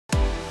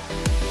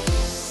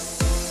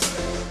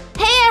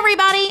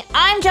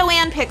I'm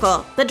Joanne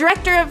Pickle, the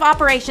Director of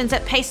Operations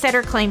at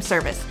Pacesetter Claim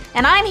Service,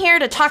 and I'm here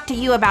to talk to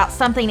you about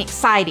something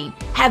exciting.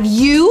 Have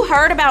you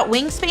heard about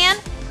Wingspan?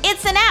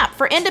 It's an app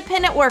for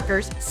independent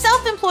workers,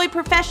 self-employed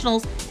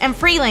professionals, and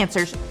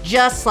freelancers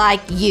just like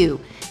you.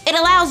 It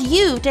allows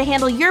you to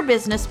handle your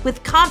business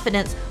with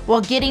confidence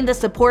while getting the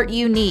support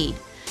you need.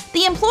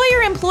 The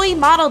employer-employee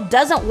model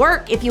doesn't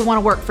work if you want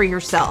to work for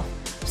yourself.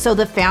 So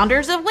the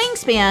founders of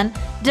Wingspan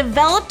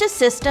developed a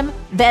system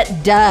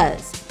that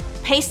does.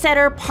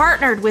 Pacesetter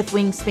partnered with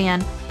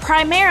Wingspan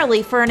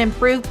primarily for an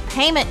improved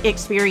payment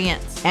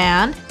experience.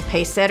 And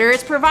Pacesetter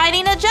is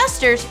providing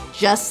adjusters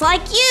just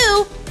like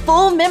you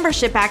full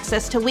membership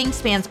access to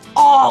Wingspan's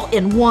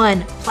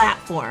all-in-one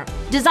platform.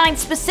 Designed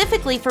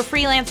specifically for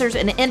freelancers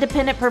and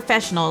independent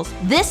professionals,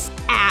 this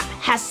app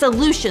has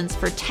solutions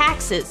for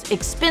taxes,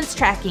 expense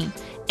tracking,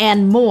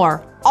 and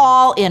more,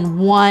 all in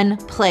one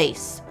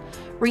place.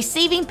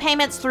 Receiving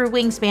payments through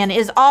Wingspan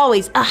is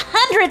always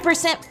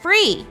 100%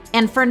 free.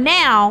 And for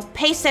now,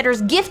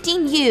 Pacesetter's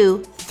gifting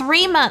you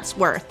 3 months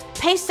worth.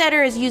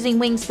 Pacesetter is using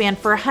Wingspan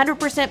for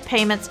 100%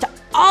 payments to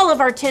all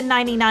of our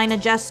 1099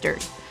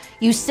 adjusters.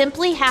 You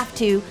simply have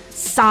to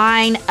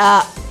sign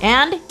up.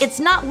 And it's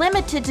not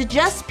limited to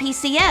just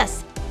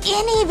PCS.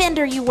 Any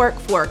vendor you work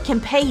for can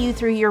pay you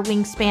through your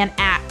Wingspan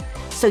app,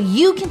 so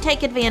you can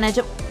take advantage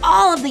of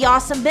all of the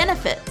awesome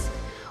benefits.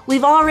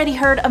 We've already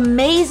heard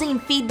amazing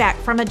feedback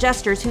from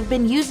adjusters who've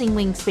been using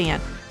Wingspan.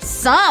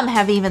 Some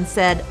have even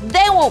said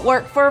they won't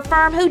work for a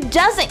firm who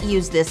doesn't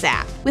use this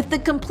app. With the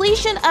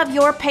completion of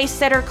your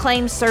Pacesetter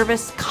Claim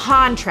Service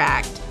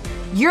contract,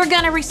 you're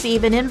going to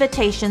receive an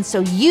invitation so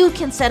you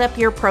can set up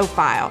your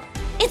profile.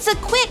 It's a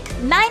quick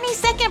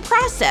 90-second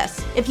process.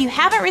 If you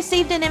haven't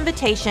received an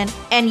invitation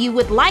and you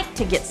would like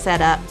to get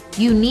set up,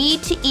 you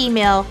need to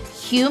email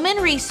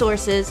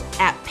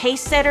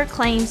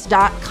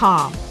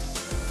humanresources@pacesetterclaims.com.